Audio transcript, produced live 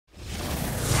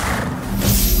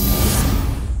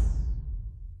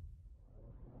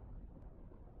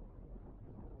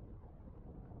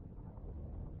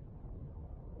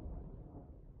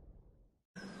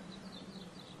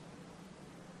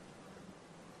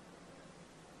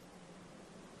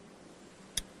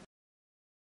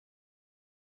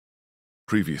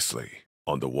Previously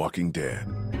on The Walking Dead.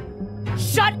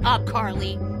 Shut up,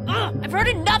 Carly! Ugh, I've heard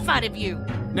enough out of you!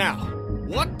 Now,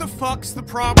 what the fuck's the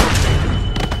problem?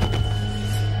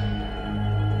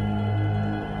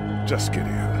 Just get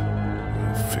in.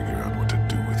 We'll figure out what to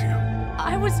do with you.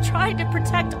 I was trying to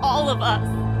protect all of us.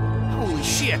 Holy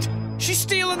shit! She's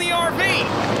stealing the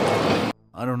RV!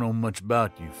 I don't know much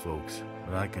about you folks,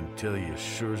 but I can tell you as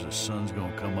sure as the sun's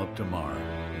gonna come up tomorrow.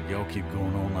 And y'all keep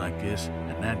going on like this,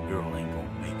 and that girl ain't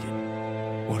gonna make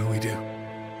it. What do we do?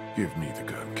 Give me the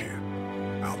gun, kid.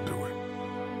 I'll do it.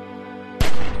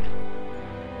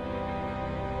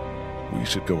 We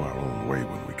should go our own way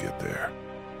when we get there.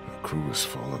 Our crew is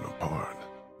falling apart.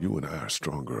 You and I are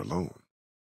stronger alone.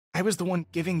 I was the one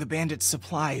giving the bandits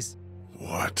supplies.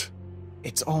 What?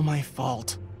 It's all my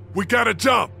fault. We gotta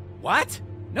jump! What?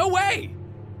 No way!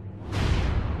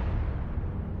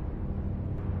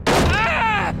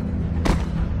 Ah!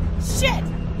 Shit!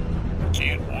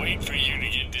 Can't wait for you to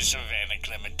get to Savannah,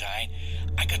 Clementine.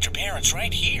 I got your parents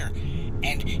right here.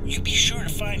 And you be sure to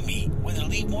find me, whether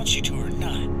Lee wants you to or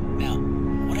not. Now,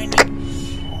 what I need...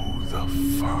 Who the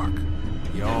fuck?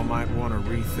 Y'all might want to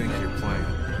rethink your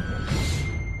plan.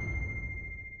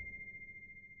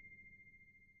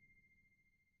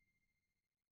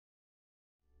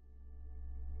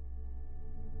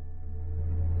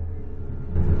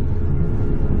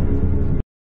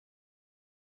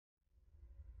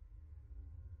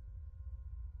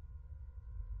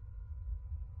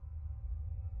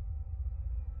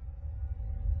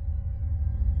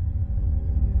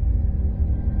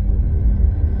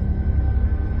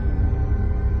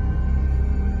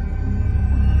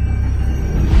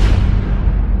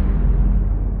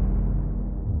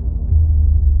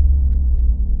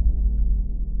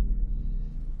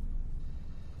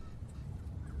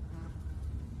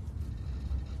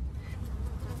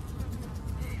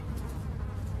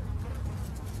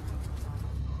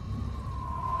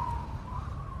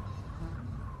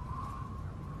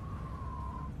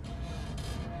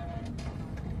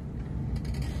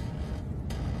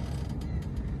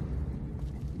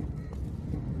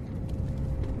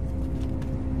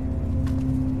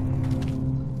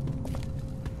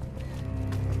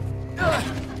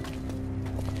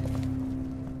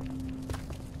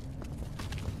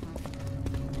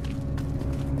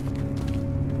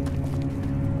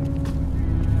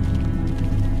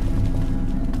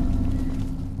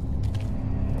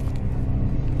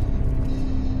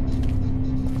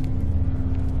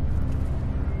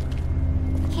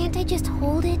 Can't I just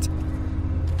hold it?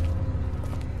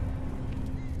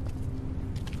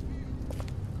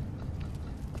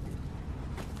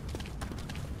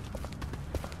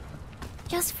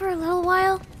 Just for a little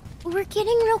while? We're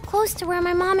getting real close to where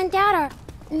my mom and dad are.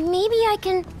 Maybe I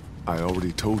can... I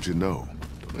already told you no.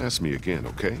 Don't ask me again,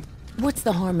 okay? What's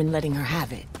the harm in letting her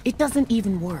have it? It doesn't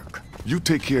even work. You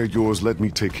take care of yours, let me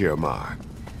take care of mine.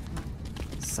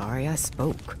 Sorry I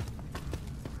spoke.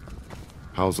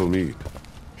 How's O'Neal?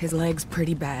 His leg's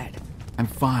pretty bad. I'm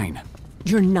fine.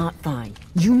 You're not fine.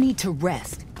 You need to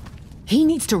rest. He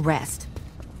needs to rest.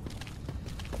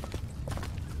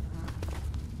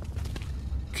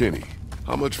 Kenny,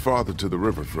 how much farther to the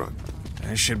riverfront?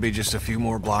 There should be just a few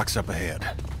more blocks up ahead.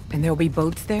 And there'll be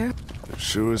boats there? There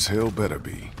sure as hell better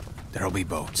be. There'll be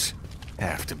boats.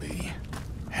 Have to be.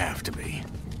 Have to be.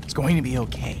 It's going to be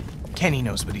okay. Kenny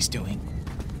knows what he's doing.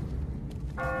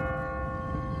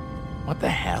 What the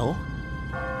hell?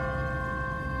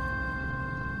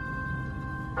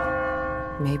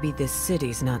 Maybe this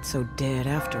city's not so dead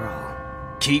after all.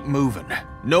 Keep moving.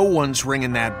 No one's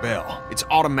ringing that bell. It's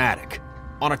automatic.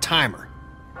 On a timer.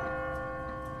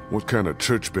 What kind of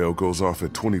church bell goes off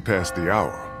at 20 past the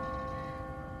hour?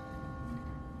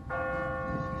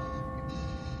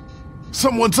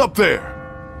 Someone's up there!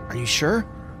 Are you sure?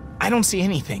 I don't see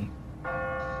anything.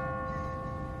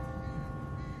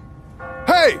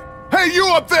 Hey! Hey, you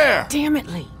up there! Damn it,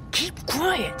 Lee. Keep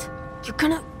quiet. You're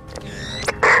gonna...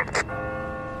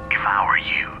 If I were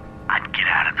you, I'd get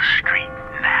out of the street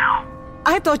now.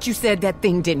 I thought you said that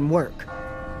thing didn't work.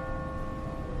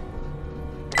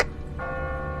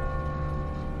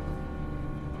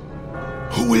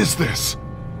 Who is this?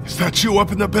 Is that you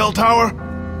up in the bell tower?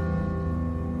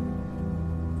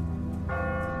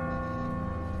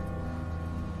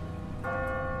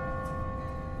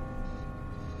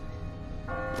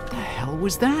 What the hell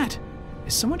was that?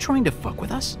 Is someone trying to fuck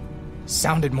with us?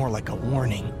 Sounded more like a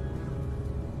warning.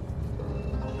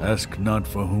 Ask not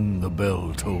for whom the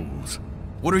bell tolls.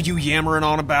 What are you yammering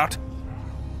on about?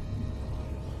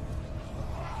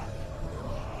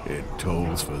 It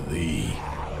tolls for thee.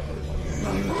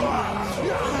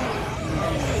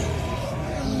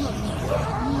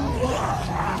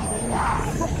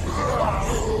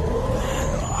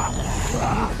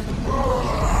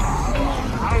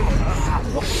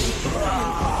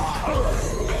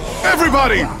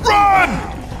 Everybody,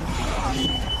 run!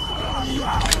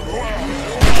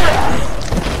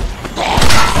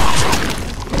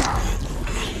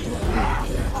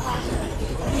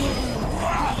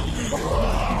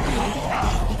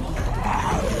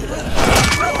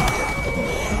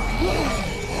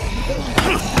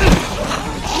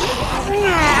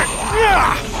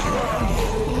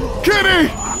 Kitty!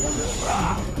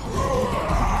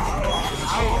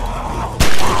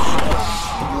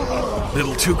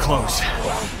 Little too close,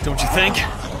 don't you think?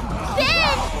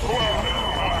 Ben!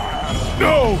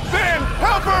 No! Ben,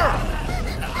 help her!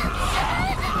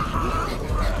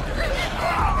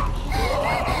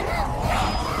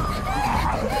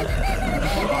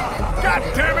 God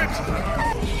damn it!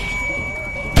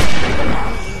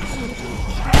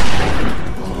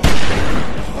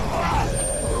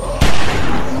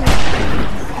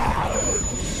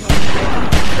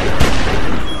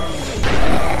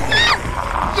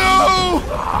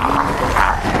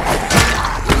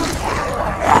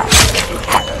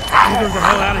 Get the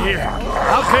hell out of here.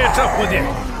 I'll catch up with you.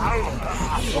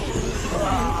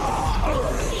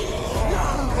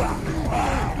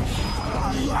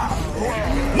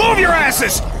 Move your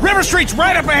asses! River Street's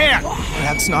right up ahead!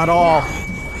 That's not all.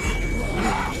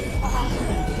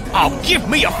 Oh, give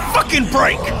me a fucking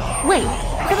break! Wait,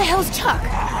 where the hell's Chuck?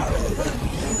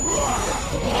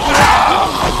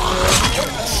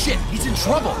 Shit, he's in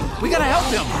trouble. We gotta help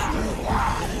him.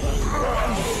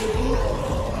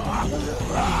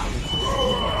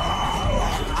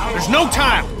 There's no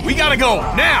time! We gotta go,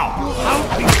 now!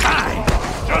 I'll be fine.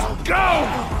 Just go!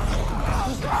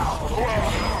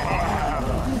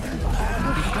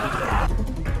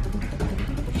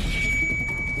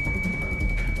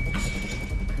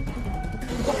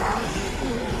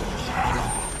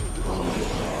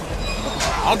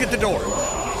 I'll get the door.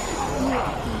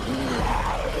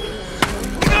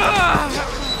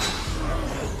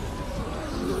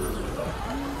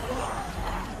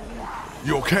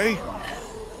 You okay?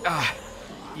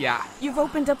 Yeah. You've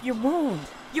opened up your wound.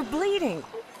 You're bleeding.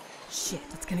 Shit,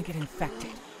 it's gonna get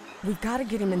infected. We've gotta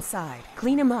get him inside.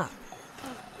 Clean him up.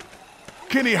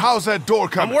 Kenny, how's that door I'm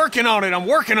coming? working on it, I'm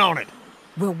working on it!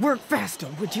 Well, work faster,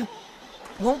 would you?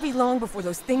 Won't be long before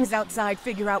those things outside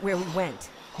figure out where we went.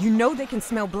 You know they can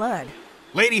smell blood.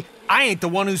 Lady, I ain't the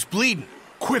one who's bleeding.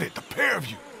 Quit it, the pair of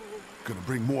you. Gonna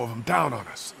bring more of them down on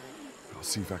us. I'll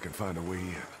see if I can find a way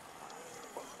in.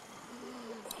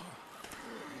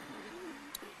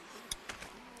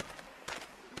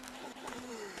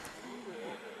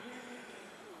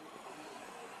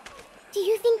 Do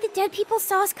you think the dead people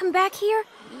saw us come back here?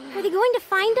 Are they going to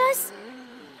find us?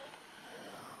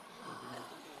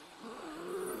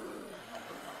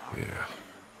 Yeah,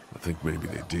 I think maybe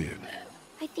they did.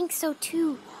 I think so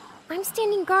too. I'm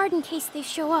standing guard in case they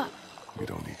show up. We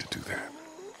don't need to do that.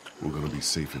 We're gonna be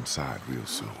safe inside real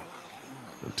soon.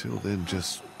 Until then,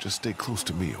 just stay close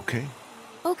to me, okay?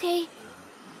 Okay.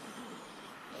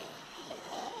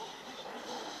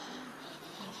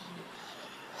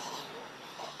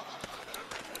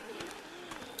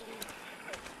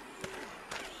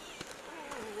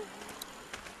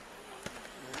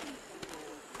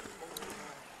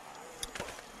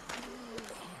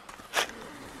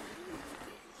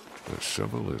 A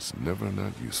shovel is never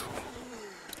not useful.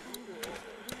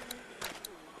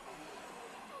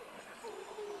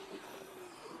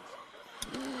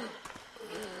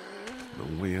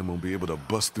 No way I'm gonna be able to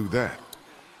bust through that.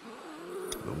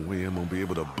 No way I'm gonna be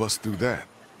able to bust through that.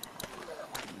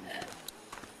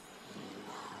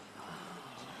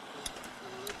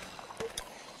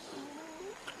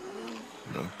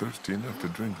 Not thirsty enough to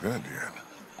drink that yet.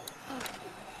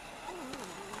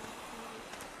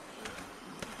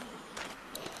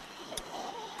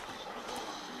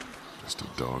 Just a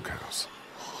doghouse.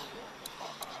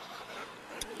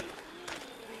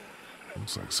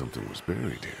 Looks like something was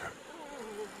buried here.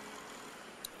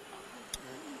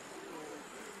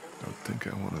 Don't think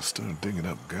I want to start digging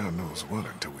up God knows what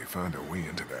until we find a way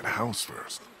into that house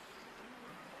first.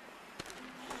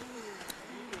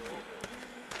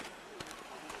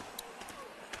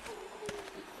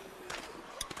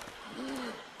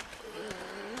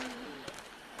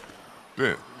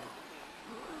 Ben.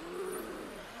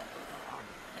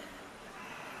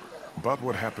 About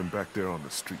what happened back there on the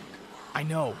street. I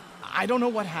know. I don't know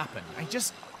what happened. I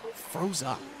just froze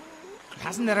up.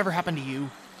 Hasn't that ever happened to you?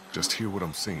 Just hear what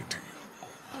I'm saying to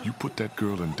you. You put that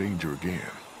girl in danger again,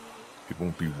 it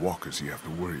won't be walkers you have to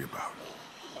worry about.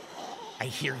 I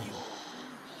hear you.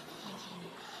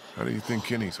 How do you think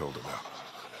Kenny's holding up?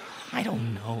 I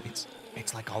don't know.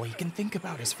 It's like all he can think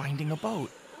about is finding a boat.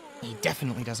 He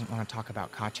definitely doesn't want to talk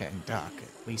about Katya and Duck,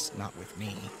 at least not with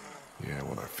me. Yeah,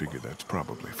 well, I figure that's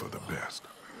probably for the best.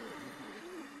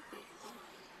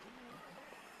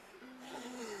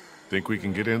 Think we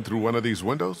can get in through one of these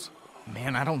windows?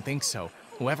 Man, I don't think so.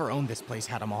 Whoever owned this place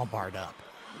had them all barred up.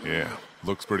 Yeah,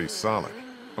 looks pretty solid.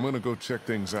 I'm gonna go check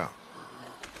things out.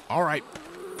 All right.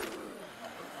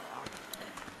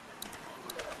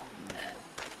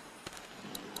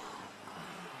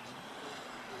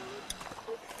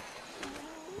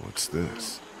 What's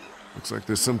this? Looks like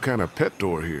there's some kind of pet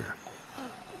door here.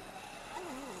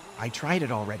 I tried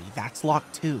it already. That's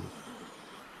locked too.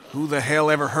 Who the hell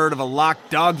ever heard of a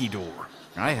locked doggy door?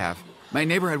 I have. My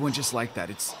neighbor had one just like that.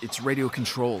 It's radio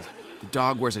controlled. The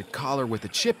dog wears a collar with a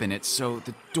chip in it, so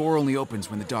the door only opens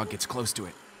when the dog gets close to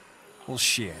it. Well,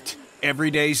 shit.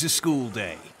 Every day's a school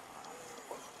day.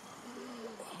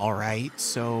 All right,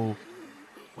 so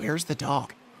where's the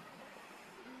dog?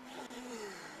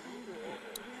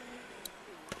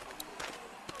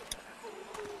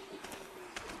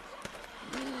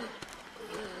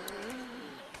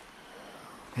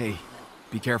 Hey,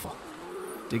 be careful.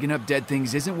 Digging up dead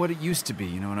things isn't what it used to be,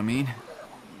 you know what I mean?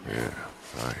 Yeah,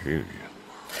 I hear you.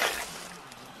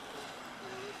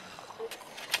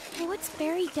 What's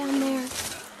buried down there?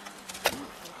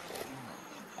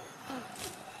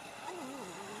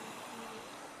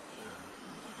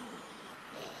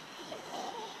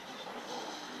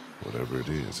 Whatever it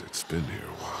is, it's been here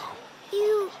a while.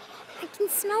 Ew, I can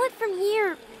smell it from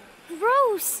here.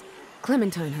 Gross.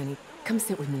 Clementine, honey, come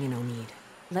sit with me in Oneid.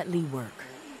 Let Lee work.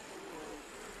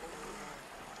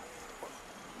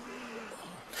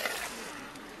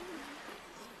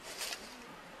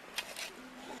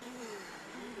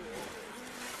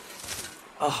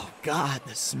 Oh, God,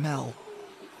 the smell.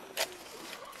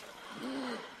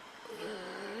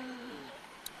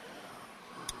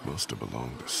 Must have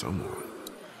belonged to someone.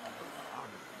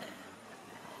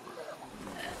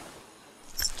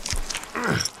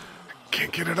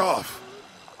 Can't get it off.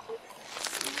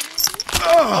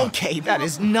 Okay, that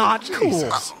is not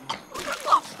cool.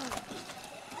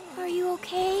 Are you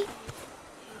okay?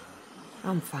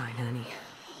 I'm fine, honey.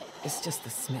 It's just the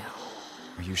smell.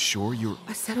 Are you sure you're...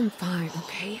 I said I'm fine,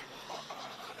 okay?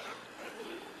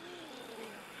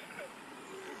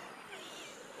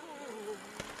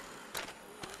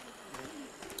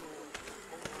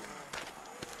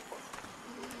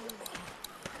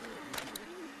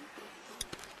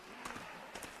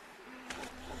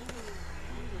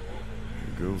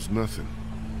 Here goes nothing.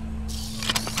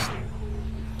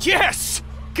 Yes!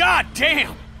 God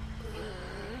damn!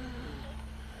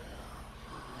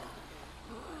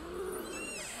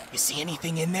 You see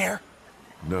anything in there?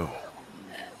 No.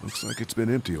 Looks like it's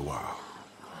been empty a while.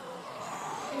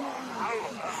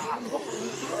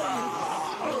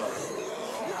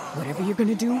 Whatever you're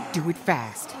gonna do it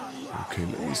fast. Okay,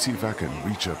 let me see if I can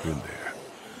reach up in there.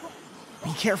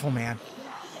 Be careful, man.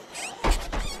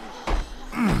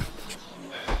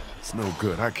 It's no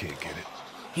good. I can't get it.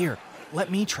 Here, let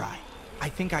me try. I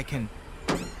think I can...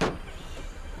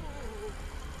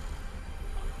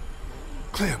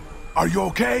 Clem, are you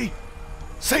okay?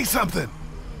 Say something!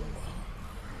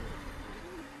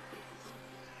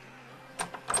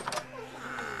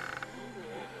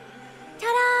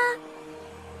 Ta-da!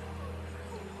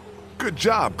 Good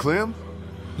job, Clem.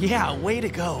 Yeah, way to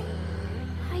go.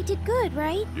 I did good,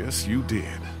 right? Yes, you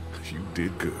did. You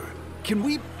did good. Can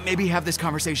we maybe have this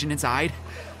conversation inside?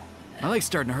 My leg's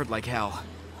starting to hurt like hell.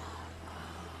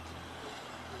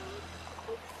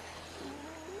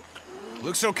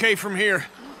 Looks okay from here.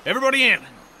 Everybody in.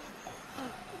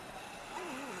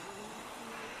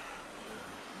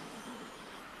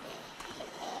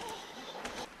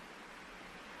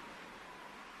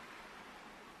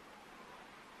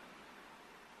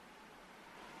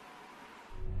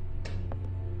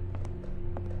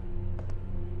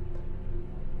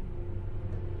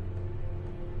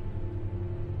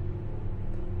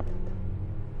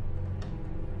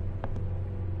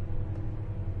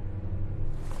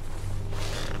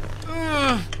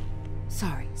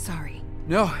 Sorry.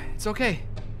 No, it's okay.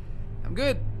 I'm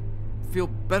good. Feel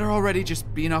better already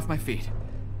just being off my feet.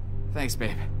 Thanks,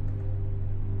 babe.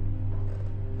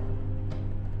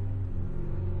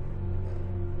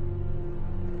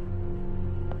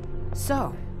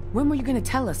 So, when were you gonna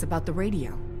tell us about the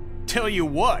radio? Tell you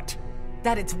what?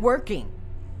 That it's working.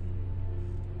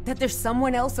 That there's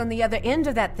someone else on the other end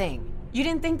of that thing. You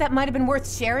didn't think that might have been worth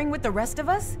sharing with the rest of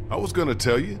us? I was gonna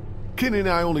tell you. Kenny and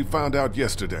I only found out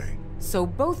yesterday. So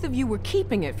both of you were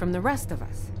keeping it from the rest of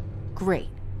us. Great.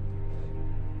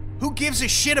 Who gives a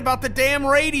shit about the damn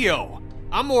radio?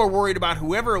 I'm more worried about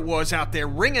whoever it was out there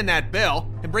ringing that bell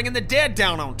and bringing the dead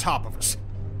down on top of us.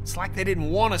 It's like they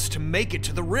didn't want us to make it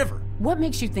to the river. What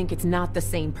makes you think it's not the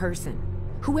same person?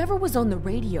 Whoever was on the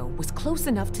radio was close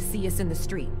enough to see us in the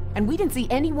street, and we didn't see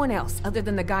anyone else other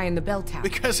than the guy in the bell tower.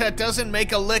 Because that doesn't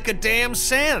make a lick of damn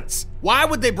sense. Why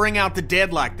would they bring out the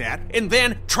dead like that and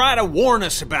then try to warn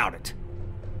us about it?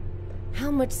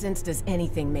 How much sense does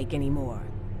anything make anymore?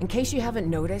 In case you haven't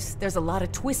noticed, there's a lot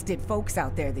of twisted folks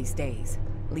out there these days.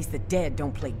 At least the dead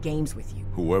don't play games with you.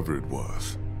 Whoever it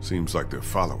was, seems like they're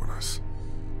following us.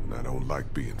 And I don't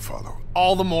like being followed.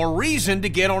 All the more reason to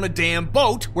get on a damn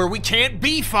boat where we can't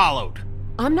be followed.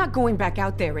 I'm not going back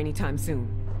out there anytime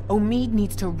soon. Omid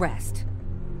needs to rest.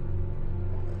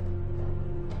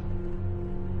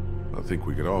 I think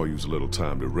we could all use a little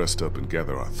time to rest up and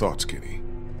gather our thoughts, Kenny.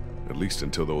 At least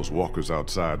until those walkers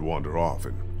outside wander off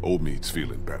and Omid's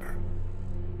feeling better.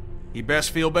 He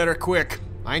best feel better quick.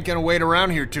 I ain't gonna wait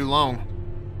around here too long.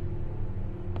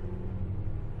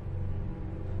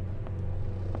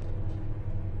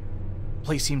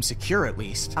 Place seems secure, at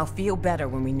least. I'll feel better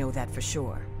when we know that for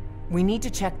sure. We need to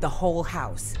check the whole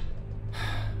house.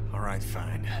 All right,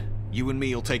 fine. You and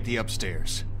me will take the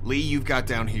upstairs. Lee, you've got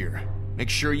down here. Make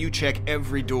sure you check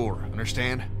every door,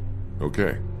 understand?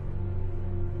 Okay.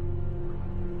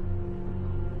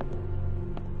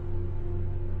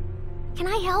 Can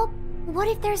I help? What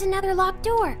if there's another locked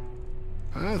door?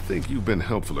 I think you've been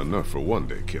helpful enough for one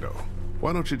day, kiddo.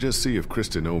 Why don't you just see if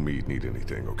Kristen and Omid need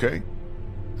anything, okay?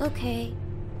 Okay.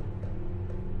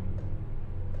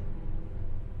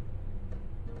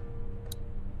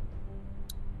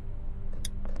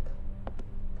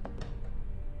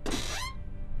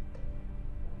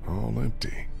 All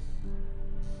empty.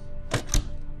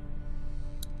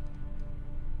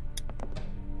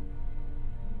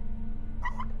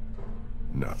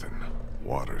 Nothing.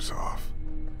 Water's off.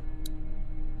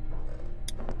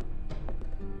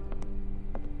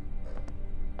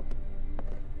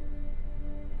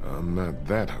 I'm not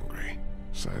that hungry.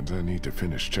 Besides, I need to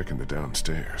finish checking the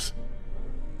downstairs.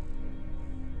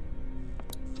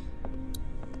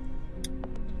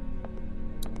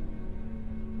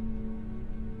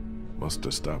 Must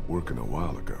have stopped working a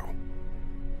while ago.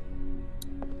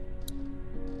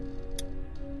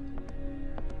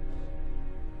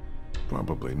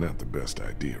 Probably not the best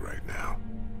idea right now.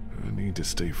 I need to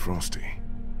stay frosty.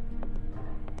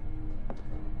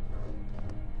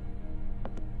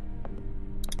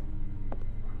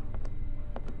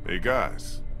 Hey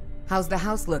guys. How's the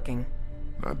house looking?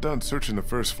 Not done searching the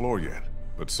first floor yet,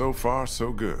 but so far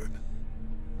so good.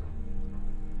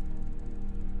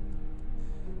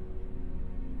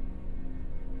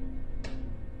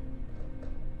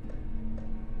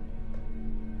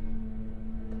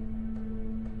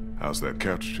 How's that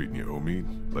couch treating you,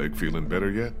 Omid? Leg feeling better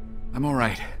yet? I'm all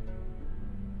right.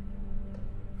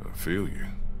 I feel you.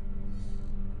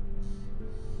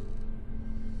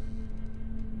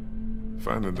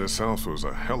 Finding this house was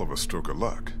a hell of a stroke of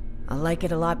luck. I'll like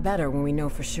it a lot better when we know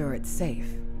for sure it's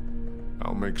safe.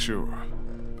 I'll make sure.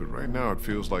 But right now it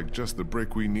feels like just the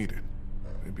break we needed.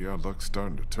 Maybe our luck's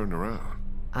starting to turn around.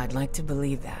 I'd like to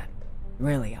believe that.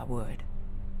 Really, I would.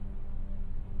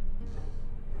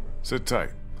 Sit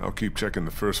tight. I'll keep checking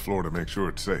the first floor to make sure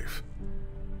it's safe.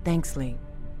 Thanks, Lee.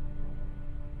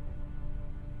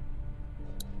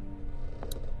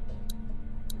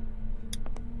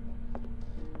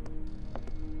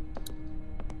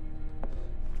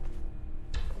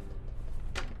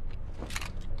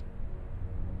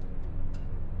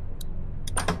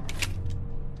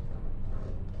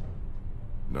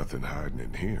 Nothing hiding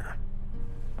in here.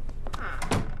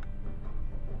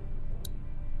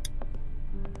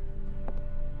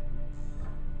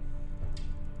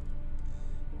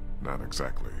 Not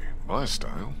exactly my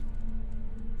style.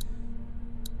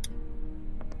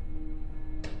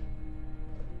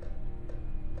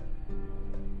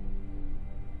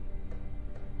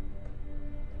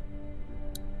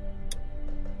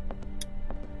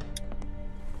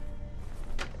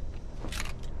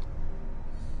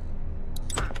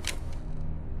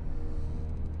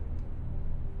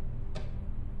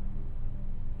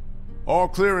 All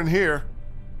clear in here.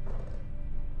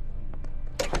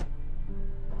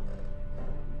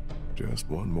 Just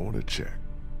one more to check.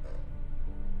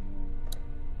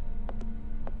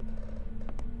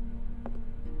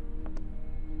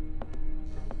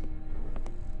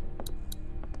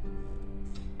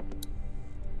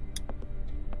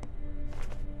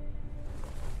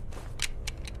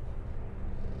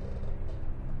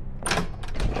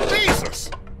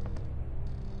 Jesus!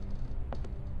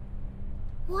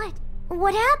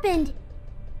 What happened?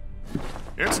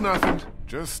 It's nothing.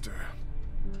 Just,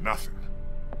 nothing.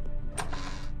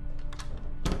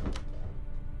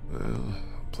 Well,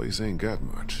 place ain't got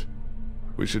much.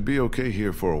 We should be okay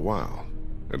here for a while.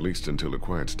 At least until it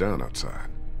quiets down outside.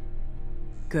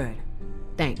 Good.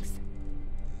 Thanks.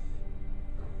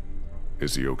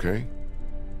 Is he okay?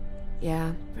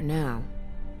 Yeah, for now.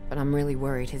 But I'm really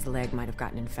worried his leg might have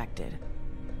gotten infected.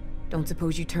 Don't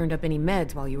suppose you turned up any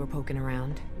meds while you were poking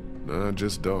around? Nah,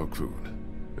 just dog food.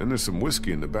 And there's some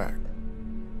whiskey in the back.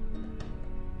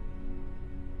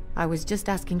 I was just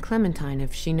asking Clementine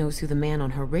if she knows who the man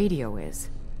on her radio is.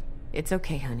 It's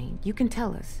okay, honey. You can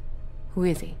tell us. Who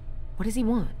is he? What does he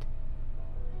want?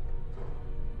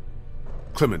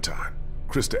 Clementine,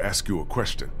 Krista asked you a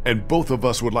question, and both of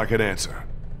us would like an answer.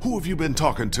 Who have you been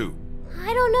talking to?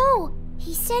 I don't know.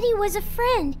 He said he was a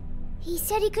friend. He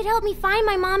said he could help me find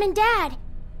my mom and dad.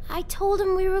 I told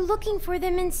him we were looking for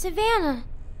them in Savannah.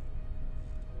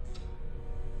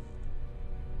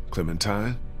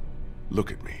 Clementine,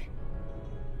 look at me.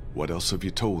 What else have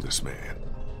you told this man?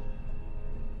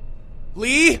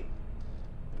 Lee?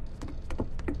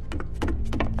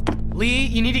 Lee,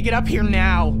 you need to get up here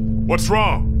now. What's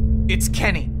wrong? It's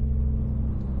Kenny.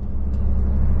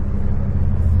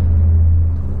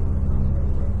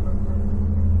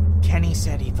 Kenny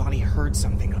said he thought he heard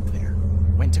something up there.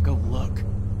 Went to go look.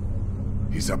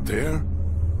 He's up there?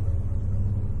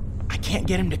 I can't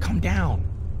get him to come down.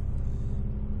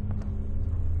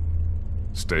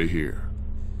 Stay here.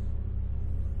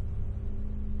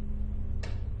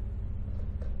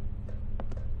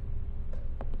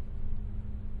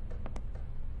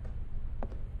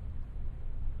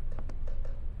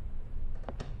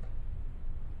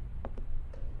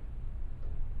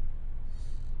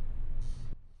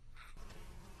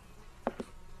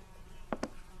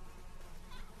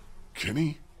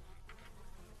 Kenny?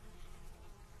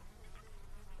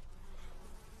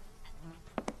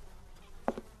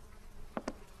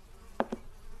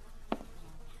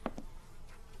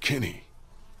 Kenny,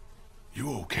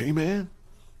 you okay, man?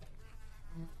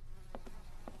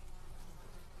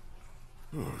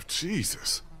 Oh,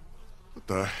 Jesus. What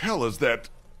the hell is that?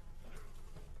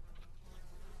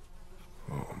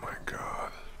 Oh, my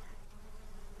God.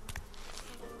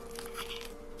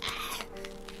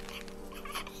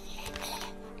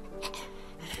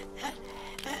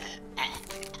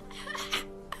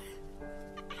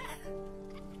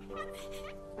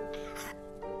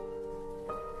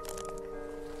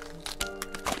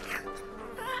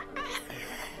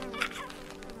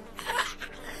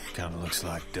 Kinda looks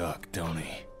like Duck, don't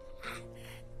he?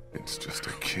 It's just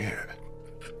a kid.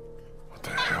 What the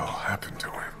hell happened to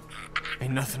him?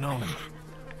 Ain't nothing on him.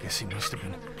 Guess he must have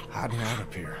been hiding out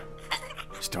up here.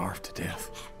 Starved to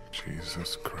death.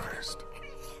 Jesus Christ.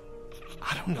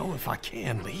 I don't know if I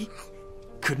can, Lee.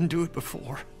 Couldn't do it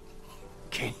before.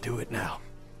 Can't do it now.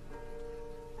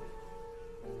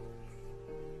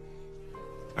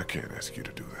 I can't ask you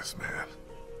to do this, man.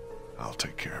 I'll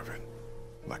take care of it,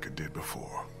 like I did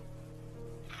before.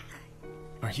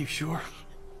 Are you sure?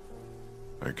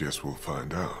 I guess we'll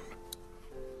find out.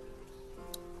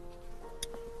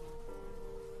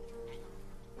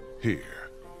 Here.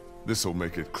 This'll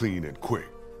make it clean and quick.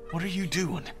 What are you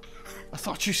doing? I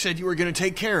thought you said you were gonna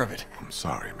take care of it. I'm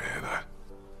sorry, man.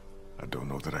 I don't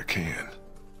know that I can.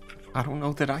 I don't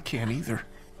know that I can either.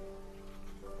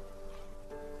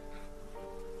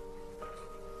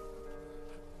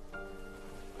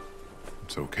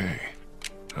 It's okay.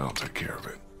 I'll take care of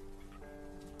it.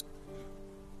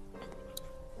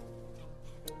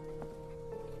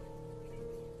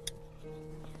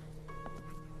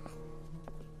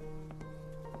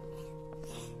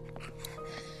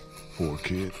 Poor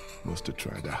kid. Must have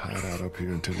tried to hide out up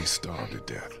here until he starved to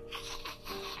death.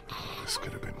 Oh, this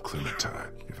could have been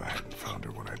Clementine if I hadn't found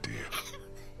her when I did.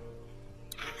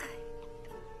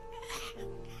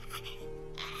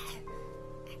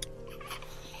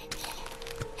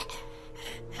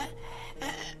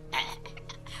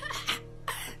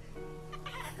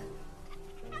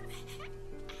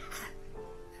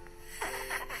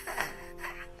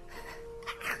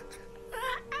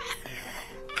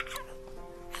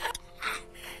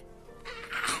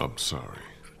 I'm sorry.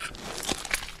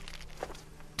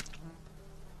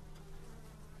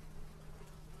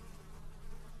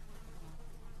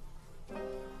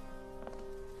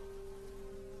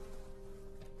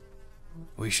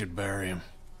 We should bury him.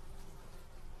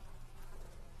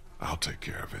 I'll take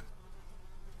care of it.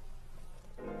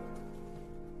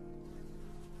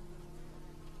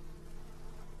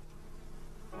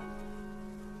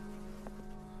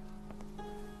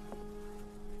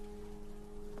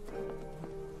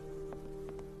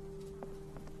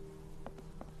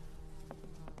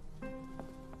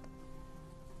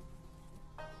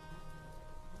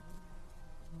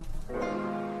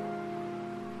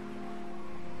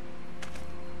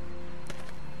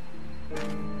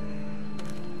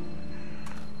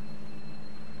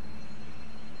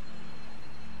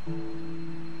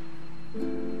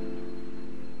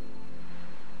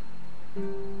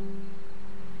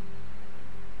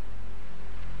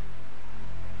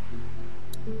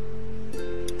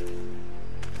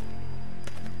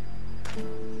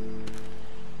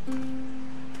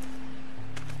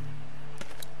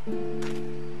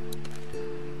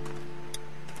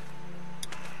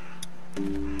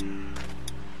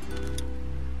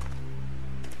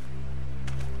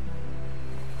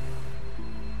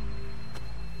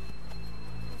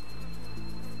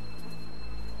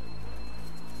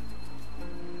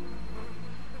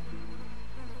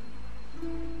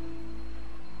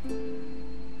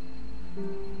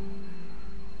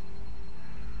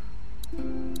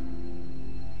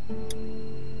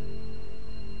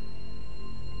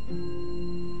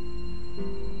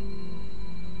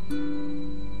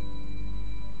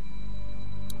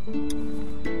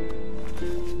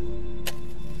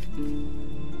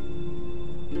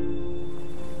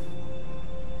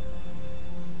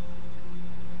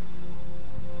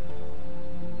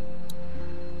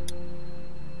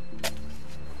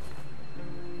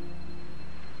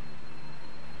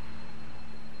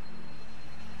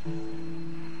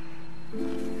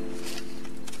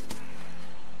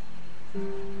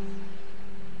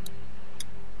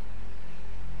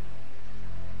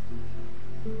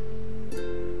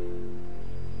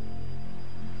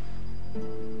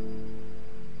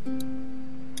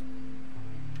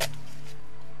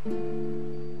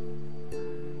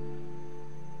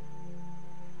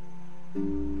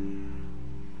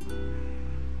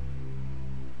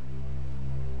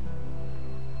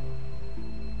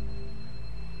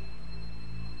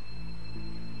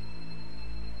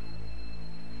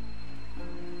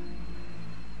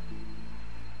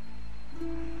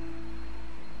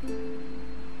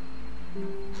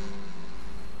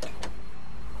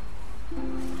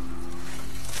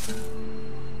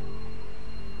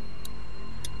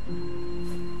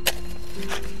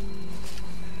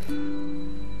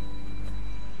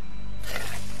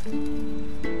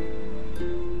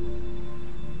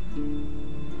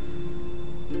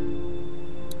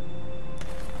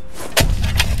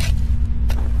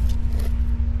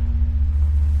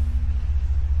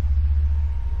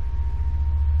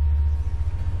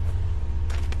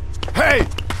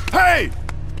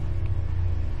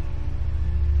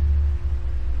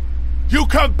 You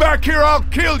come back here, I'll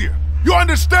kill you! You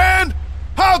understand?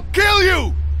 I'll kill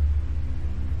you!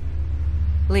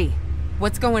 Lee,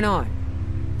 what's going on?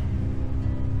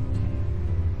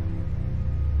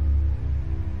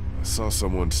 I saw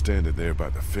someone standing there by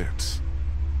the fence,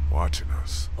 watching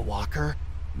us. A walker?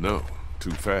 No,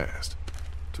 too fast.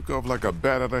 Took off like a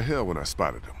bat out of hell when I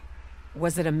spotted him.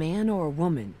 Was it a man or a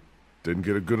woman? Didn't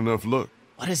get a good enough look.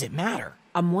 What does it matter?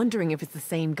 I'm wondering if it's the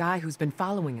same guy who's been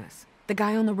following us. The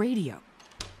guy on the radio.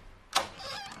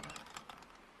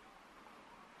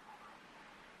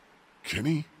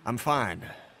 Kenny? I'm fine.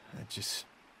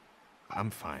 I'm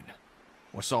fine.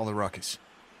 What's all the ruckus?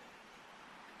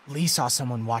 Lee saw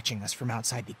someone watching us from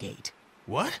outside the gate.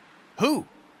 What? Who?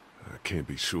 I can't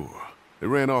be sure. They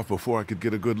ran off before I could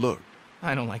get a good look.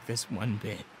 I don't like this one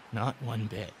bit. Not one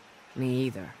bit. Me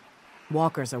either.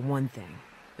 Walkers are one thing,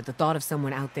 but the thought of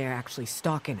someone out there actually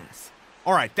stalking us.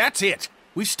 All right, that's it.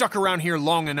 We've stuck around here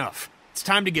long enough. It's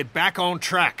time to get back on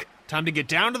track. Time to get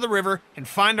down to the river and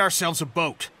find ourselves a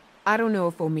boat. I don't know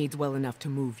if Omid's well enough to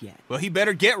move yet. Well, he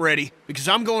better get ready, because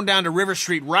I'm going down to River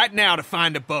Street right now to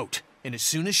find a boat. And as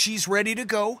soon as she's ready to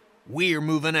go, we're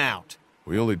moving out.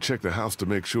 We only checked the house to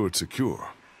make sure it's secure.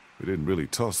 We didn't really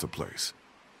toss the place.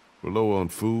 We're low on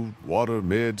food, water,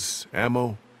 meds,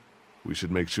 ammo. We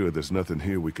should make sure there's nothing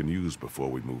here we can use before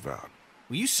we move out.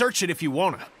 Well, you search it if you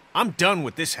wanna. I'm done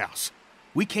with this house.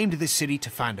 We came to this city to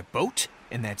find a boat,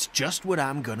 and that's just what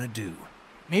I'm gonna do.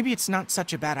 Maybe it's not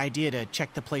such a bad idea to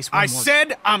check the place one more... I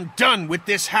said I'm done with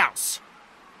this house!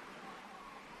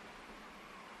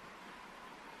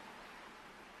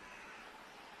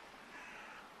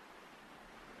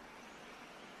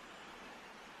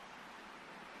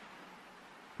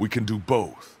 We can do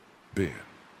both. Ben,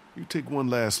 you take one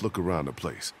last look around the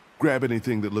place. Grab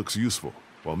anything that looks useful,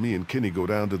 while me and Kenny go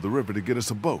down to the river to get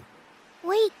us a boat.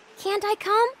 Wait, can't I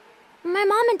come? My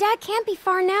mom and dad can't be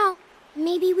far now.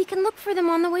 Maybe we can look for them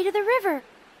on the way to the river.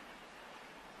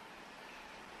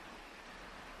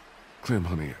 Clem,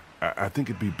 honey, I think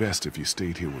it'd be best if you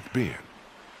stayed here with Ben.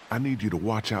 I need you to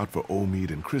watch out for Omid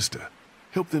and Krista.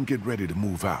 Help them get ready to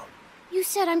move out. You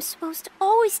said I'm supposed to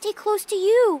always stay close to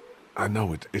you. I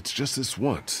know it's just this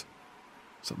once.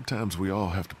 Sometimes we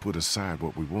all have to put aside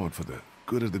what we want for the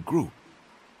good of the group.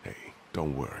 Hey,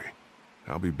 don't worry.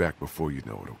 I'll be back before you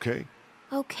know it, okay?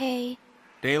 Okay.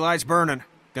 Daylight's burning.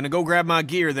 Gonna go grab my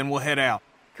gear, then we'll head out.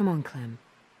 Come on, Clem.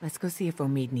 Let's go see if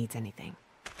Omid needs anything.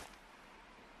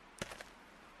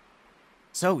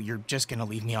 So, you're just gonna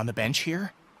leave me on the bench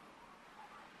here?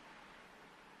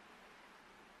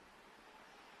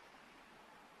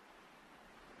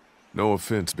 No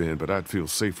offense, Ben, but I'd feel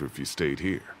safer if you stayed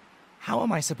here. How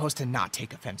am I supposed to not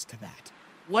take offense to that?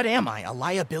 What am I, a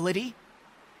liability?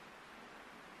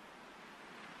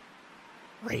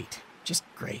 Great. Just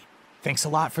great. Thanks a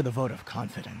lot for the vote of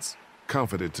confidence.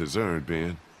 Confidence is earned,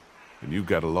 Ben. And you've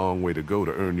got a long way to go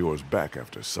to earn yours back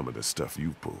after some of the stuff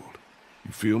you've pulled.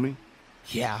 You feel me?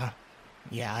 Yeah,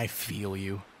 I feel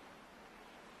you.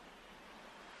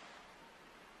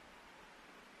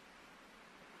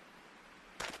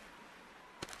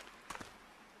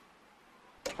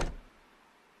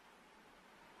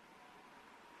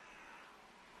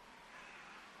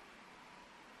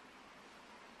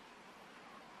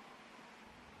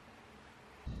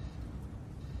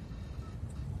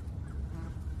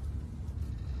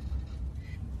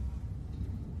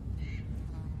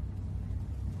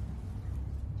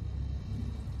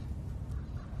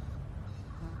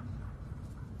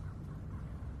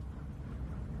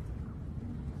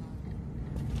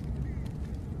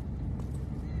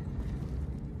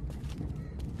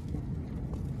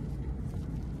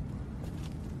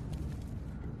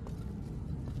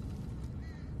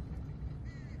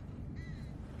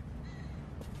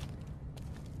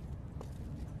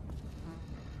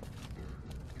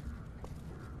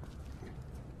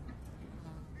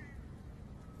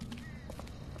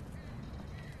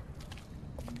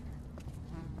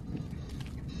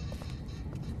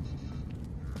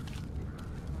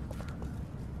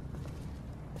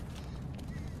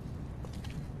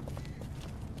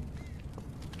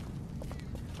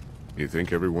 You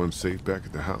think everyone's safe back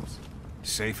at the house?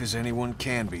 Safe as anyone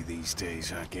can be these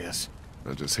days, I guess.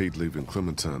 I just hate leaving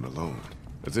Clementine alone.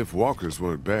 As if walkers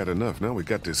weren't bad enough, now we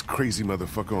got this crazy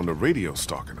motherfucker on the radio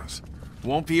stalking us.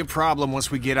 Won't be a problem once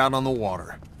we get out on the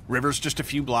water. River's just a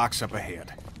few blocks up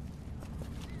ahead.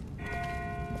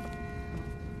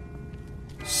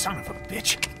 Son of a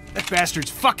bitch. That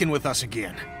bastard's fucking with us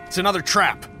again. It's another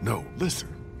trap. No, listen.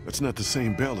 That's not the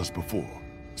same bell as before.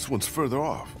 This one's further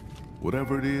off.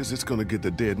 Whatever it is, it's gonna get the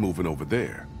dead moving over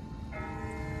there.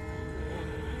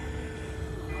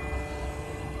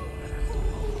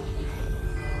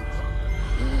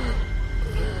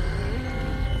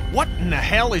 What in the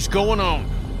hell is going on?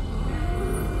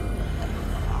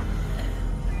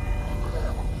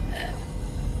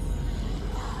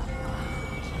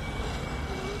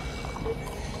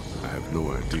 I have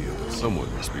no idea, but someone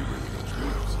must be ringing those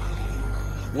bells.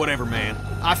 Whatever, man.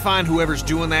 I find whoever's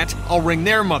doing that, I'll ring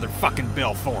their motherfucking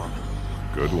bell for them.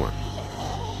 Good one.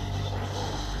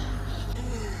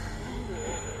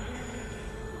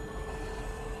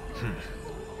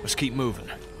 Let's keep moving.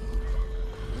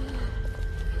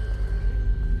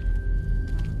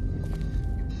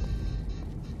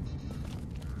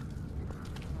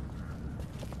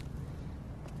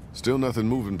 Still nothing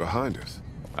moving behind us.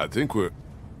 I think we're...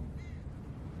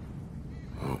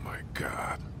 Oh my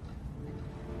God.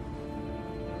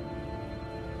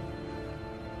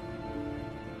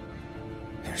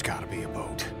 There's gotta be a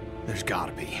boat. There's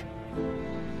gotta be.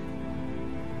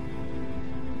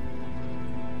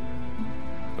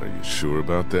 Are you sure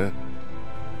about that?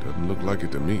 Doesn't look like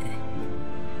it to me.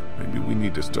 Maybe we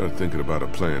need to start thinking about a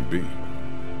plan B.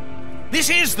 This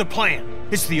is the plan!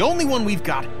 It's the only one we've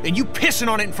got, and you pissing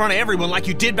on it in front of everyone like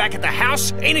you did back at the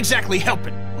house ain't exactly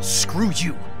helping. Well, screw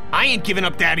you. I ain't giving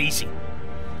up that easy.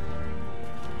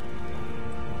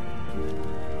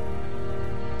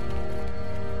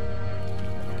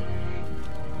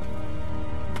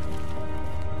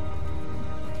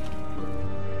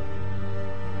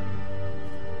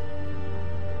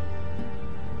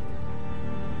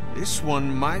 This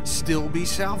one might still be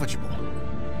salvageable.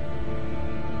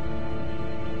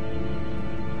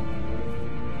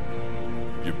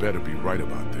 You better be right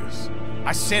about this.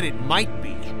 I said it might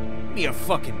be. Give me a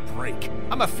fucking break.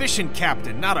 I'm a fishing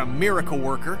captain, not a miracle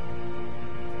worker.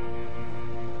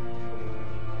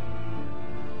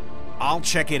 I'll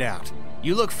check it out.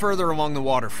 You look further along the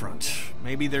waterfront.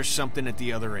 Maybe there's something at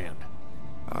the other end.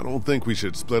 I don't think we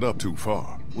should split up too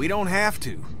far. We don't have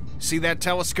to. See that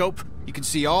telescope? You can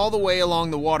see all the way along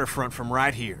the waterfront from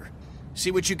right here. See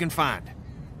what you can find.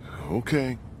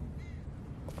 Okay.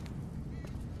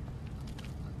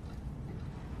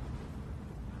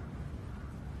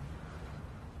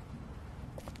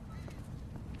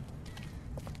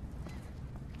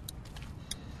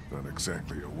 Not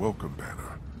exactly a welcome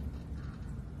banner.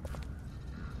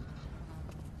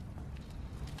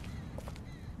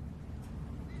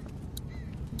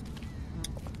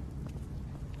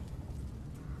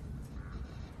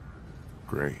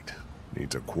 Great.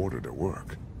 Needs a quarter to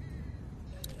work.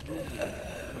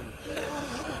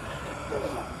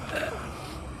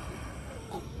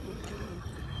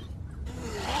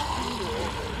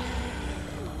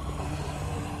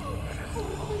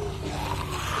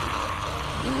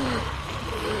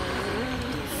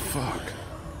 Fuck.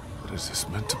 What is this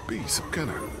meant to be? Some kind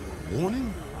of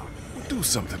warning? We'll do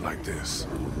something like this.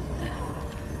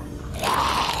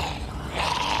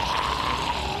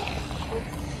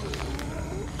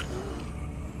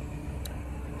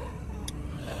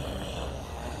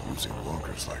 Using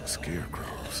walkers like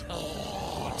scarecrows.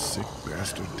 What sick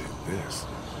bastard did this?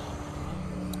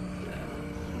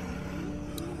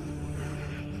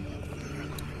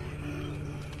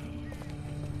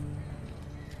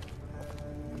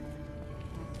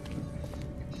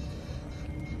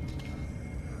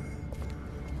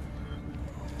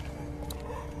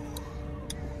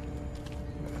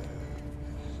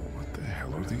 What the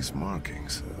hell are these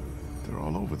markings? They're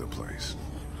all over the place.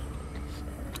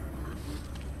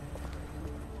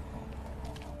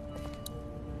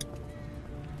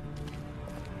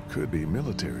 Could be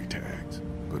military tags,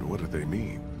 but what do they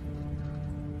mean?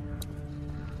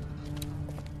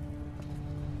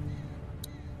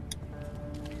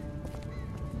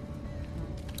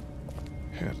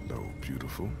 Hello,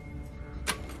 beautiful.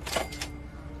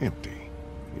 Empty.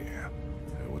 Yeah,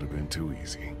 that would have been too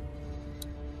easy.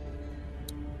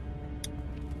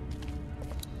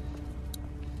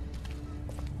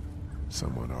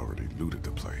 Someone already looted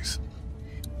the place.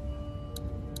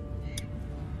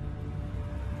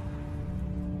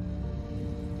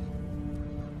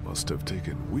 Must have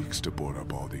taken weeks to board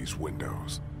up all these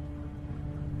windows.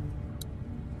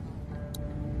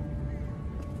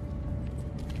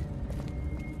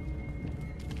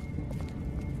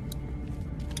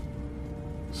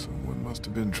 Someone must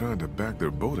have been trying to back their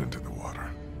boat into the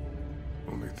water.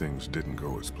 Only things didn't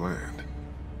go as planned.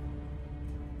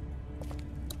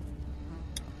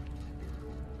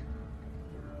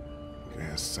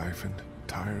 Gas siphoned,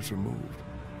 tires removed,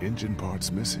 engine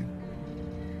parts missing.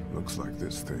 Looks like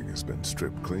this thing has been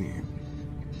stripped clean.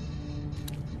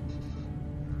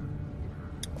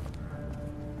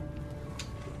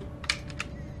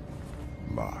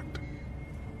 Locked.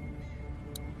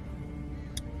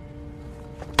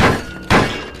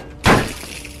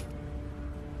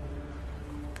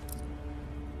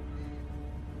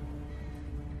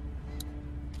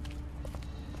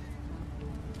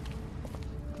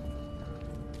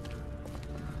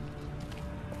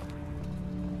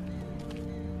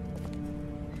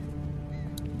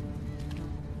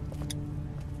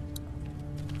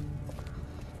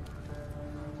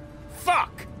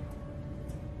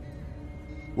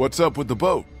 What's up with the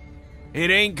boat? It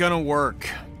ain't gonna work.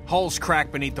 Hull's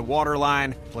cracked beneath the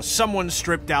waterline, plus someone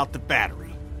stripped out the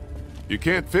battery. You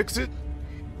can't fix it?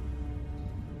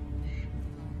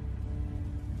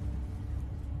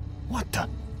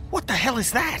 What the hell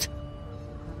is that?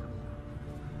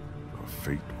 A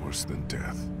fate worse than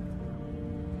death.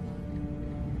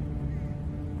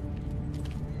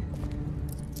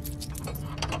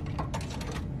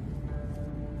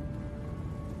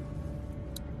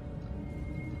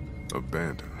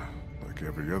 Abandoned, like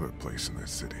every other place in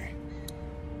this city.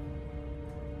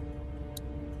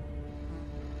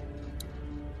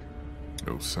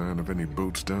 No sign of any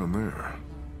boats down there.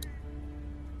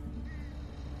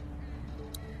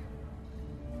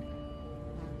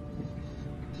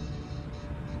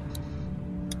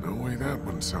 No way that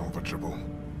one's salvageable.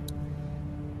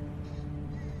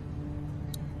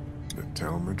 The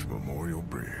Talmadge Memorial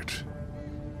Bridge.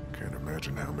 Can't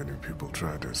imagine how many people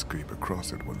tried to escape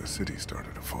across it when the city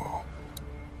started to fall.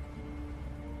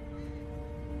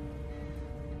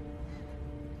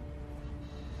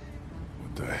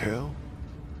 What the hell?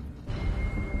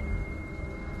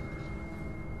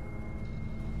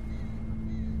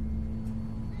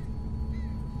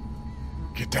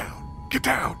 Get down! Get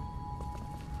down!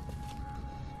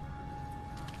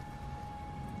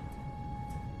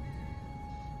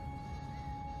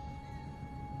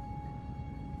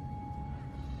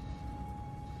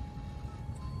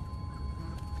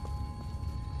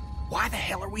 Why the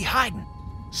hell are we hiding?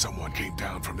 Someone came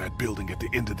down from that building at the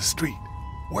end of the street.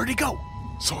 Where'd he go?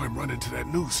 Saw him run into that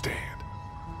newsstand.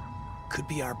 Could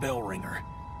be our bell ringer.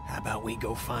 How about we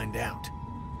go find out?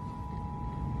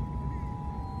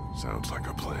 Sounds like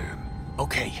a plan.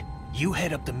 Okay, you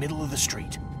head up the middle of the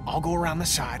street. I'll go around the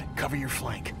side, cover your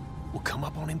flank. We'll come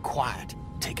up on him quiet,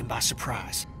 take him by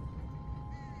surprise.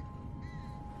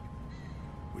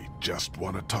 We just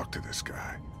want to talk to this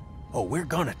guy. Oh, we're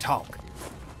gonna talk.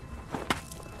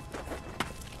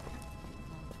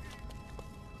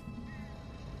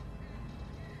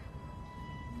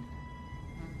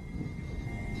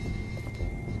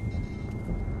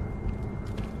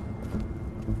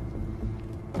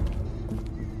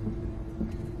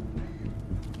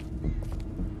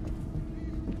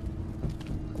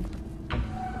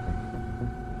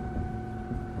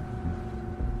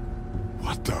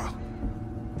 What the?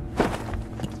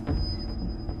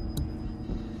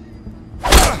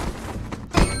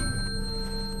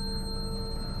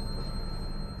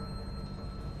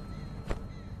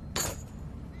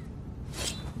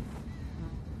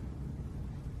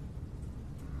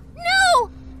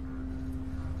 No!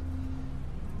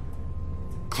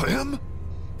 Clem?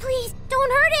 Please,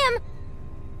 don't hurt him!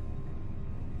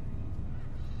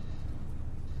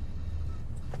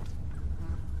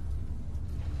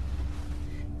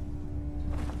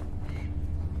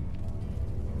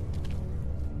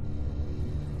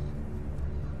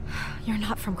 You're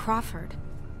not from Crawford.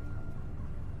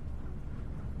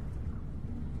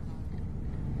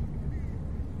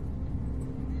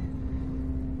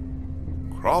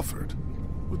 Crawford?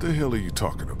 What the hell are you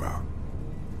talking about?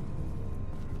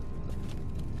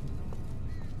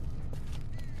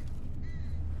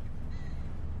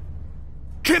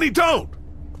 Kenny, don't!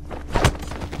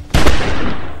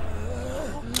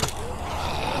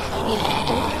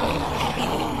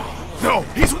 No,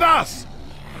 he's with us!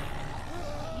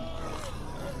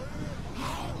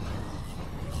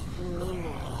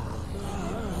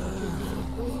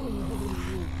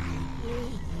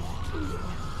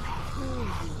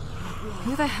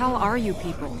 Who the hell are you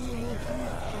people?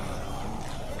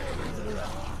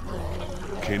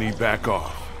 Kenny, back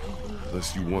off.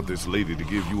 Unless you want this lady to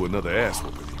give you another ass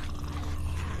whooping.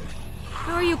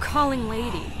 Who are you calling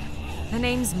lady? The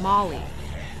name's Molly.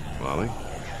 Molly?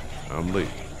 I'm Lee.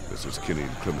 This is Kenny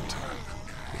and Clementine.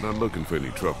 We're not looking for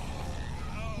any trouble.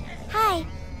 Hi.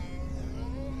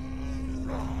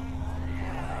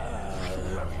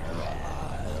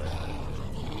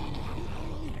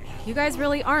 You guys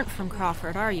really aren't from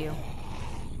Crawford, are you?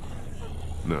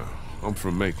 No, I'm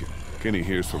from Macon. Kenny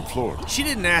here's from Florida. She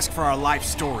didn't ask for our life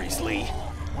stories, Lee.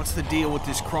 What's the deal with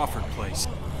this Crawford place?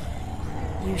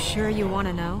 You sure you want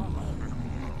to know?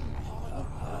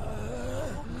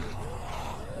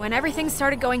 When everything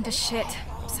started going to shit,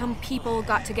 some people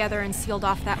got together and sealed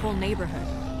off that whole neighborhood.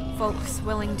 Folks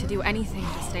willing to do anything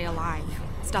to stay alive,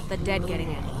 stop the dead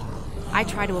getting in. I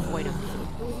try to avoid them.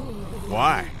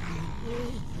 Why?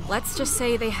 Let's just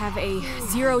say they have a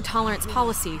zero-tolerance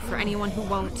policy for anyone who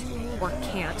won't or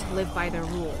can't live by their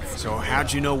rules. So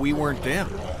how'd you know we weren't them?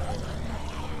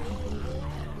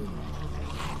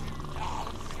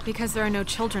 Because there are no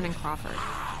children in Crawford.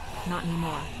 Not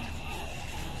anymore.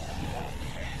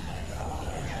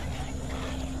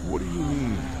 What do you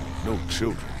mean, no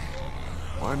children?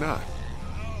 Why not?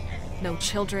 No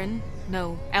children,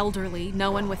 no elderly, no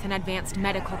one with an advanced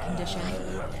medical condition.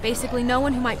 Basically, no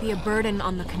one who might be a burden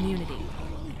on the community.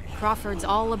 Crawford's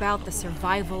all about the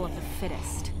survival of the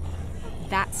fittest.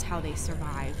 That's how they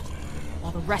survived,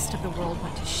 while the rest of the world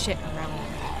went to shit around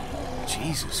them.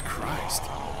 Jesus Christ.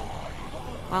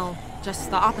 Well, just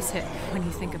the opposite when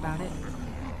you think about it.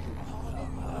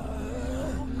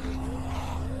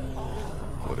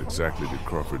 What exactly did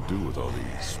Crawford do with all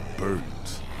these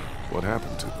burdens? What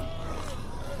happened to them?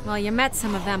 Well, you met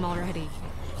some of them already.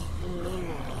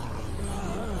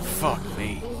 Fuck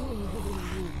me.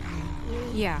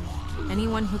 Yeah.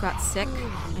 Anyone who got sick,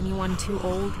 anyone too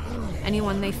old,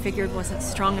 anyone they figured wasn't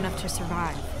strong enough to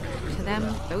survive. To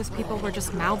them, those people were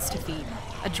just mouths to feed,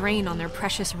 a drain on their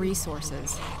precious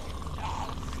resources.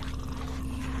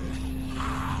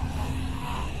 How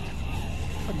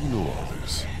do you know all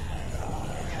this?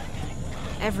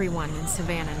 Everyone in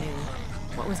Savannah knew.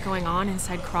 What was going on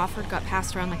inside Crawford got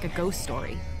passed around like a ghost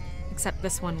story. Except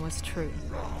this one was true.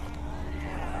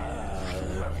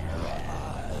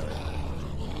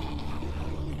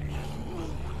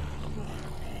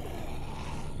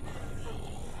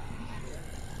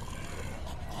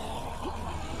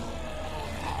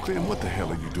 Clem, what the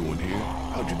hell are you doing here?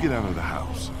 How'd you get out of the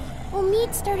house? Well,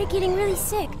 Mead started getting really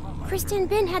sick. Krista and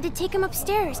Ben had to take him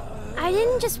upstairs. I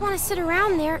didn't just want to sit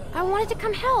around there. I wanted to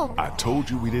come help. I told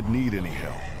you we didn't need any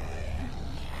help.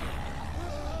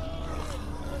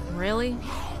 Really?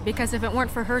 Because if it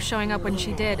weren't for her showing up when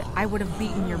she did, I would have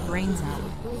beaten your brains out.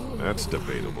 That's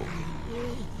debatable.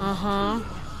 Uh-huh.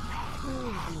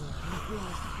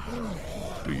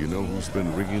 Do you know who's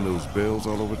been ringing those bells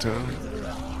all over town?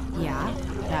 Yeah,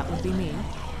 that would be me.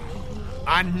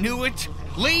 I knew it!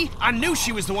 Lee, I knew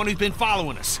she was the one who's been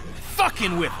following us.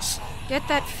 Fucking with us. Get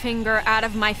that finger out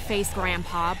of my face,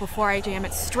 Grandpa, before I jam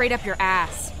it straight up your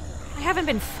ass. I haven't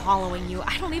been following you.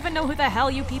 I don't even know who the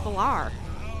hell you people are.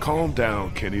 Calm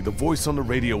down, Kenny. The voice on the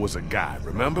radio was a guy,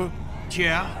 remember?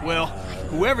 Yeah, well,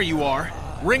 whoever you are,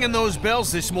 ringing those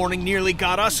bells this morning nearly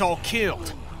got us all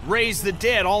killed. Raised the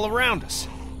dead all around us.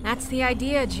 That's the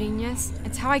idea, genius.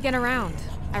 It's how I get around.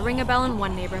 I ring a bell in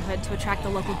one neighborhood to attract the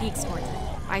local geeks towards it.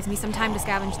 Buys me some time to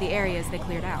scavenge the areas they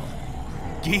cleared out.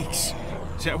 Geeks?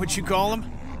 Is that what you call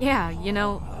them? Yeah, you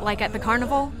know, like at the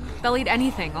carnival, they'll eat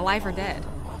anything, alive or dead.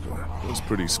 That's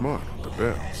pretty smart, the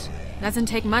bells. Doesn't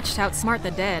take much to outsmart the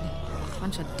dead.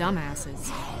 Bunch of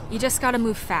dumbasses. You just gotta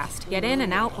move fast, get in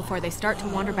and out before they start to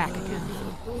wander back again.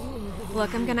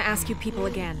 Look, I'm gonna ask you people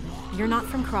again. You're not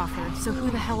from Crawford, so who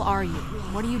the hell are you?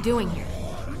 What are you doing here?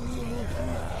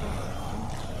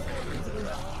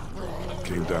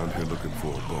 Came down here looking for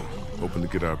a boat, hoping to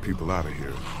get our people out of here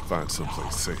and find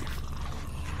someplace safe.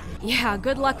 Yeah,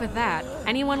 good luck with that.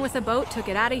 Anyone with a boat took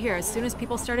it out of here as soon as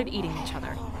people started eating each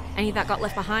other. Any that got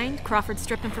left behind, Crawford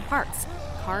stripped them for parts.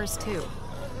 Cars, too.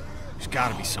 There's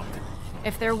gotta be something.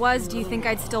 If there was, do you think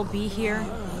I'd still be here?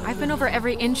 I've been over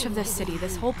every inch of this city.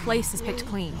 This whole place is picked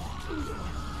clean.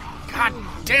 God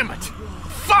damn it!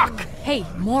 Fuck! Hey,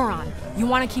 moron. You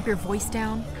want to keep your voice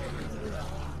down?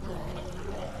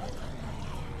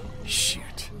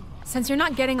 Shit. Since you're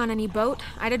not getting on any boat,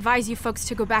 I'd advise you folks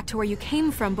to go back to where you came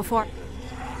from before...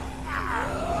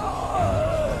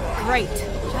 Great.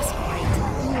 Just great.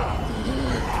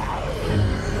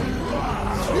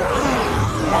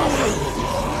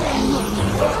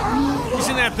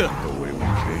 Isn't that the way we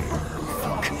came?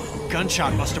 Fuck.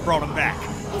 Gunshot must have brought him back.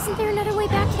 Isn't there another way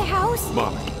back to the house?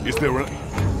 Molly, is there a...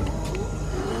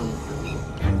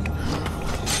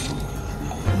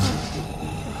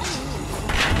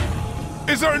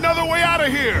 Is there another way out of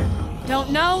here? Don't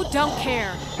know, don't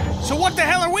care. So what the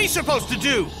hell are we supposed to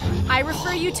do? I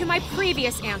refer you to my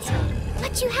previous answer.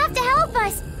 But you have to help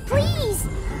us, please!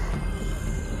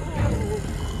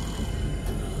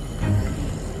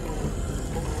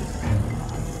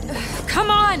 Come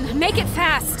on, make it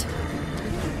fast!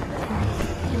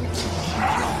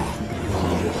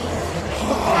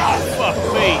 Fuck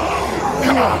me!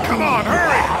 Come on,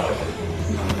 hurry!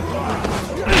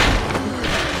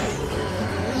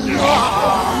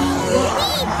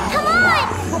 Come on!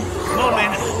 Come on,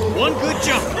 man. One good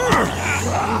jump.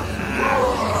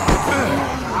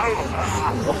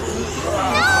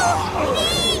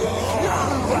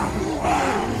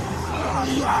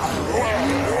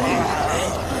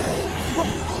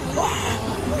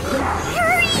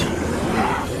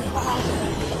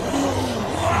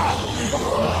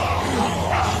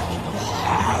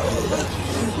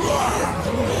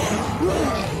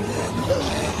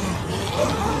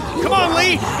 Come on,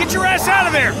 Lee! Get your ass out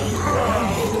of there!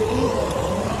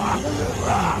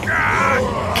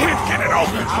 Can't get it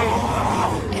open!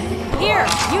 Here,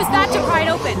 use that to pry it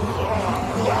open.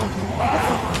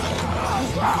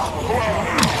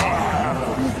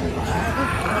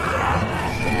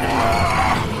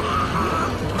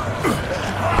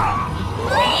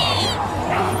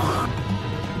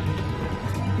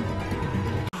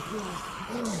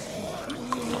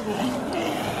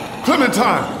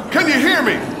 Clementine, can you hear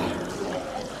me?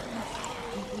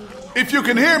 If you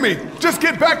can hear me, just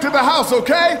get back to the house,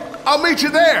 okay? I'll meet you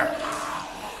there.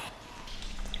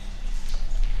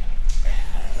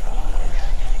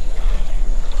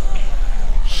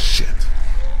 Shit.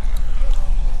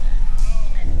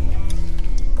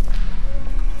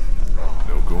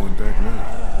 No going back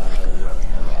now.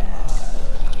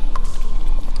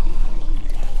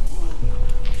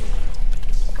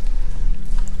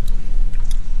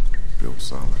 Built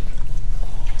solid.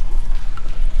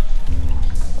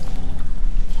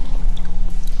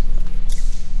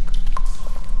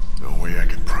 No way I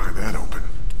can pry that open.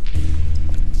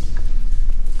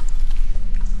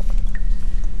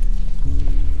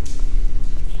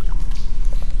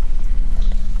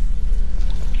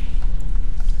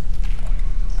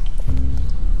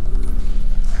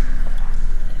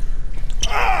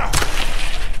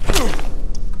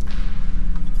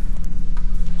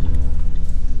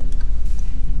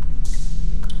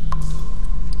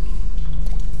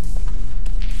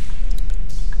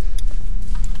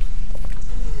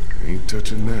 Ain't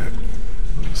touching that.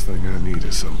 Last thing I need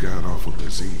is some god-awful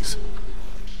disease.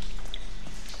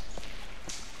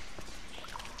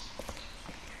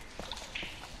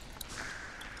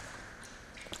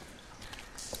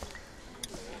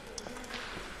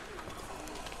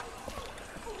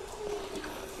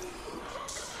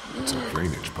 It's a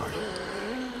drainage pipe.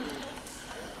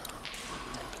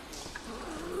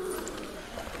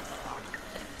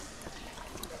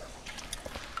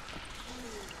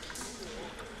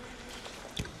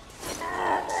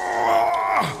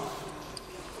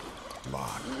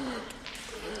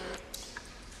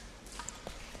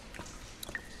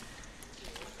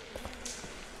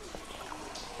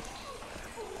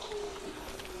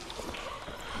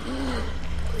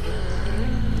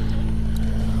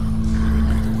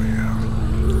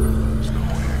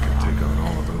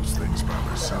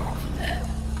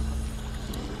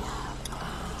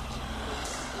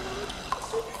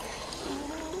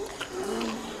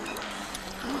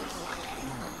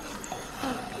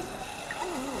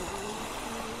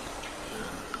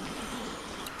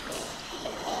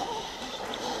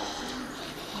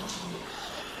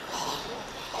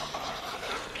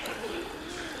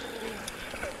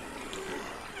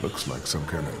 Looks like some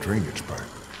kind of drainage pipe.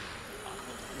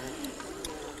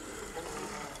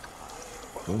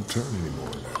 Won't turn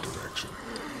anymore in that direction.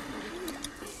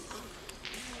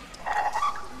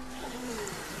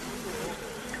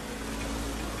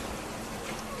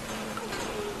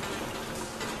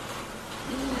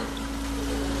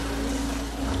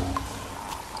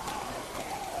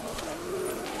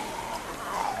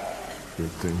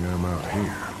 Good thing I'm out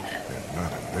here and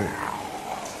not in there.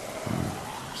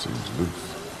 Seems loose.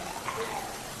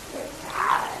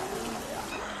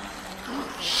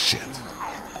 Shit.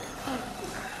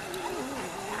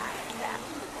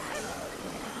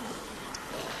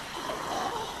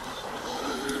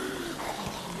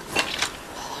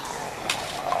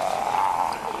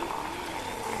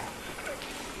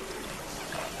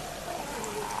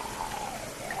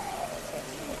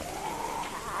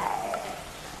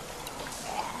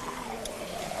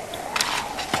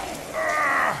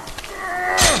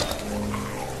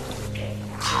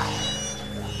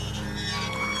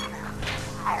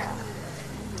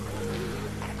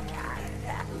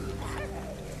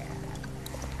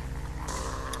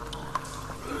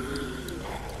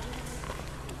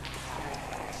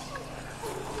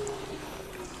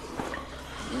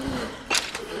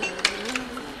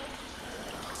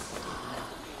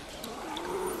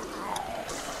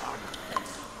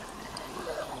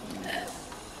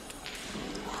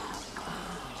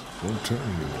 Won't turn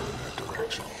anymore in that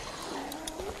direction.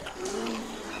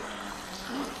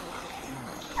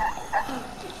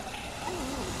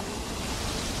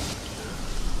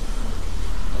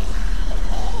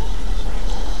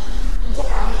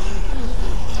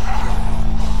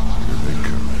 Here they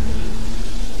come.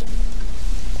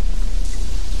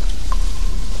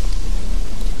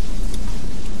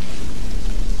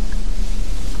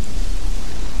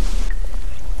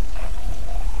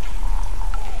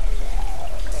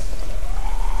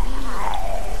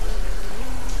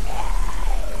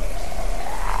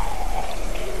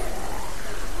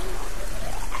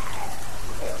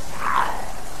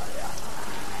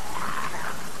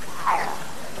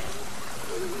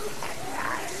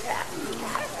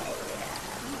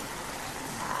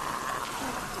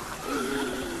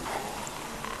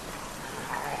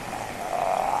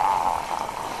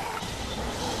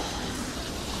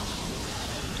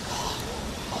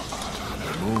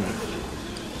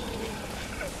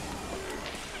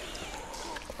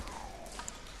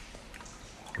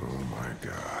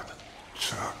 God.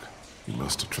 Chuck, he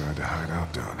must have tried to hide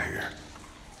out down here.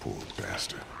 Poor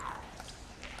bastard.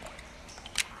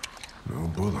 No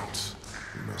bullets.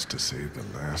 He must have saved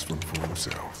the last one for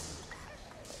himself.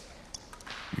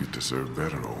 You deserve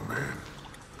better, old man.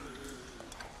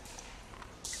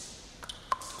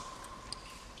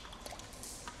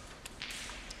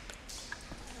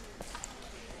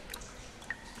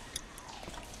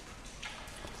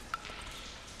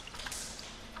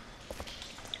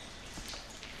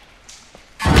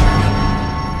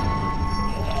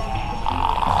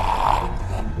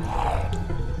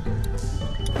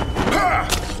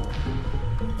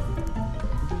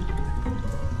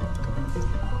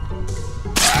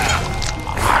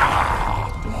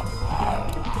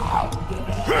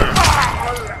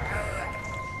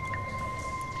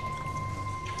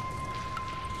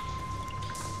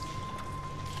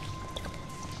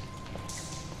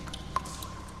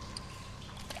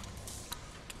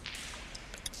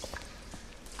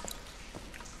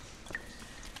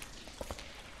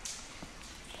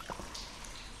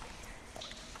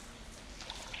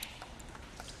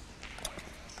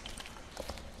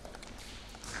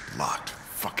 Locked.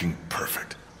 Fucking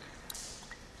perfect.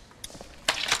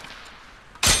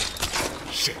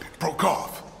 Shit, it broke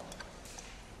off.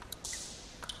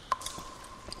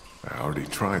 I already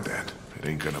tried that. It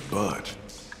ain't gonna budge.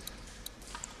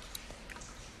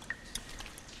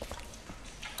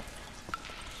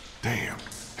 Damn,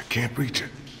 I can't reach it.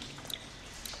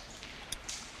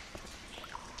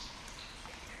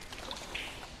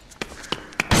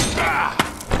 Ah!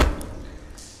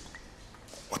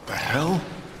 What the hell?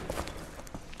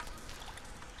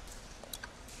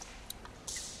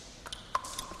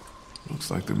 Looks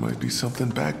like there might be something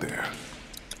back there.